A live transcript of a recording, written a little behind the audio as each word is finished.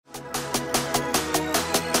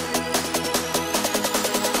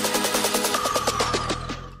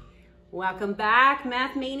Welcome back,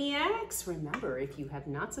 Math Maniacs. Remember, if you have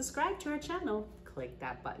not subscribed to our channel, click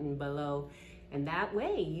that button below, and that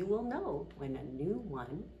way you will know when a new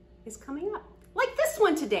one is coming up. Like this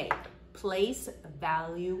one today, Place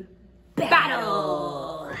Value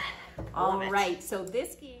Battle. All right, so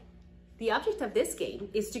this game, the object of this game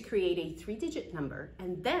is to create a 3-digit number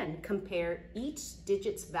and then compare each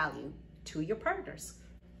digit's value to your partner's.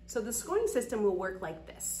 So the scoring system will work like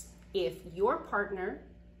this. If your partner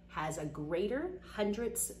has a greater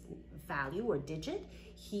hundredths value or digit,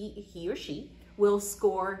 he or she will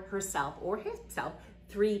score herself or himself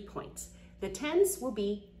 3 points. The tens will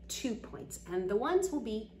be 2 points and the ones will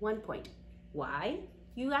be 1 point. Why,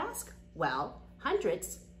 you ask? Well,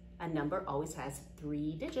 hundredths, a number always has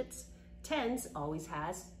 3 digits. Tens always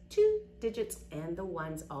has 2 digits and the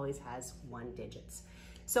ones always has 1 digit.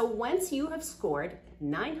 So once you have scored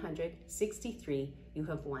 963, you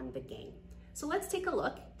have won the game. So let's take a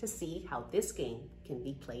look to see how this game can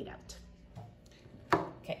be played out.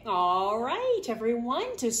 Okay, all right,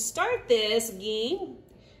 everyone, to start this game,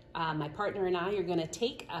 my partner and I are gonna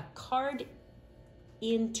take a card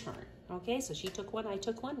in turn. Okay, so she took one, I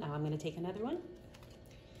took one. Now I'm gonna take another one.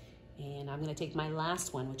 And I'm gonna take my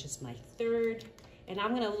last one, which is my third. And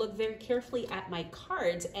I'm gonna look very carefully at my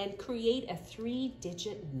cards and create a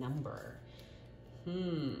 3-digit number.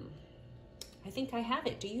 I think I have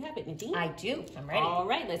it. Do you have it, Nadine? I do. I'm ready. All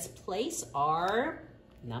right, let's place our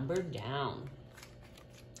number down.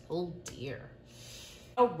 Oh dear.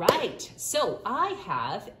 All right, so I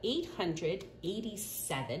have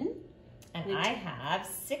 887. And I have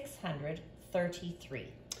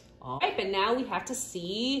 633. All right, but now we have to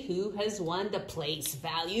see who has won the place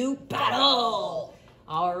value battle.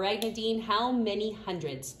 All right, Nadine, how many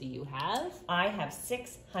hundreds do you have? I have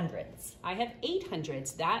 6 hundreds. I have 8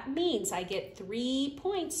 hundreds. That means I get 3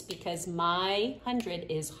 points because my 100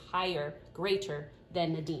 is higher, greater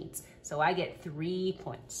than Nadine's. So I get 3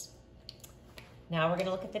 points. Now we're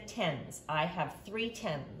gonna look at the tens. I have 3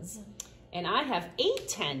 tens. And I have 8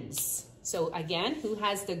 tens. So again, who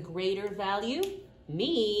has the greater value?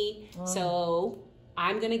 Me. So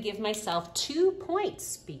I'm gonna give myself 2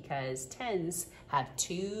 points because tens have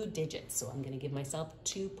 2 digits. So I'm gonna give myself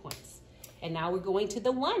 2 points. And now we're going to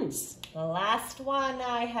the ones. The last one,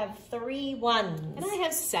 I have 3 ones. And I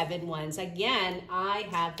have 7 ones. Again, I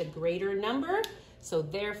have the greater number. So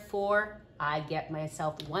therefore, I get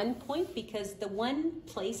myself 1 point because the one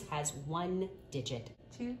place has 1 digit.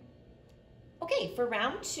 2. Okay, for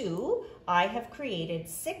round 2, I have created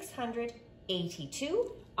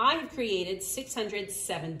 682. I have created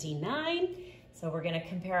 679. So we're gonna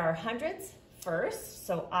compare our hundreds first.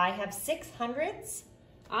 So I have 6 hundreds.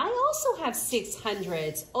 I also have 6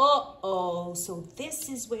 hundreds. Uh-oh, so this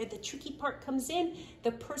is where the tricky part comes in.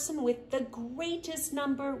 The person with the greatest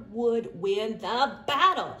number would win the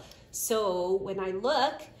battle. So when I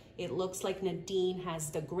look, it looks like Nadine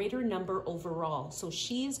has the greater number overall. So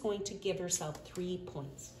she is going to give herself 3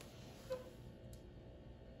 points.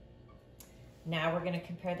 Now we're gonna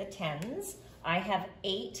compare the tens. I have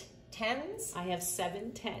 8 tens. I have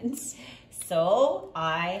 7 tens. So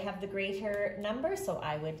I have the greater number, so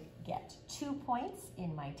I would get 2 points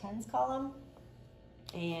in my tens column.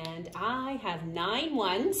 And I have 9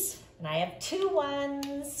 ones. And I have 2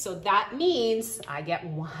 ones. So that means I get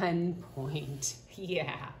 1 point.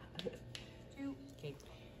 Yeah.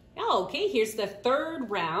 Okay, here's the third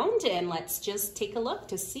round, and let's just take a look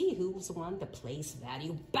to see who's won the place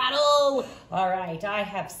value battle. All right, I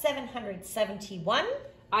have 771.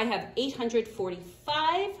 I have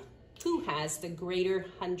 845. Who has the greater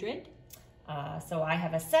 100? So I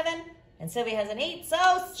have a 7, and Sylvia has an 8, so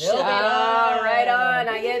Sylvia. Right on,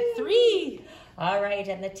 I get 3. All right,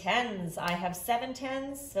 and the tens, I have 7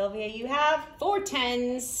 tens. Sylvia, you have? 4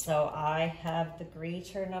 tens. So I have the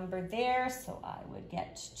greater number there, so I would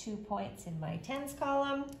get 2 points in my tens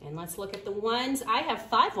column. And let's look at the ones. I have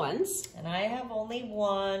 5 ones. And I have only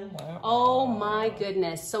 1. Oh my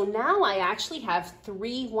goodness. So now I actually have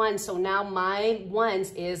 3 ones. So now my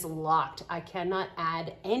ones is locked. I cannot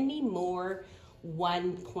add any more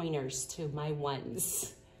 1-pointers to my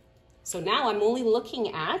ones. So now I'm only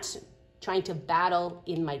looking at trying to battle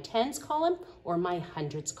in my tens column or my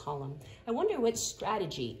hundreds column. I wonder what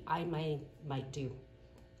strategy I might do.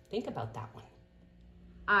 Think about that one.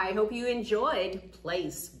 I hope you enjoyed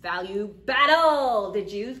Place Value Battle.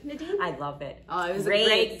 Did you, Nadine? I love it. Oh, it was a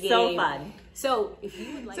great game. So fun. So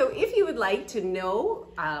if you would like to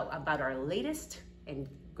know about our latest and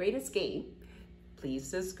greatest game, please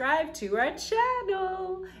subscribe to our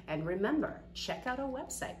channel. And remember, check out our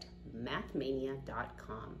website,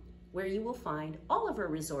 mathmania.com, where you will find all of our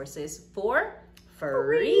resources for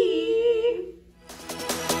free.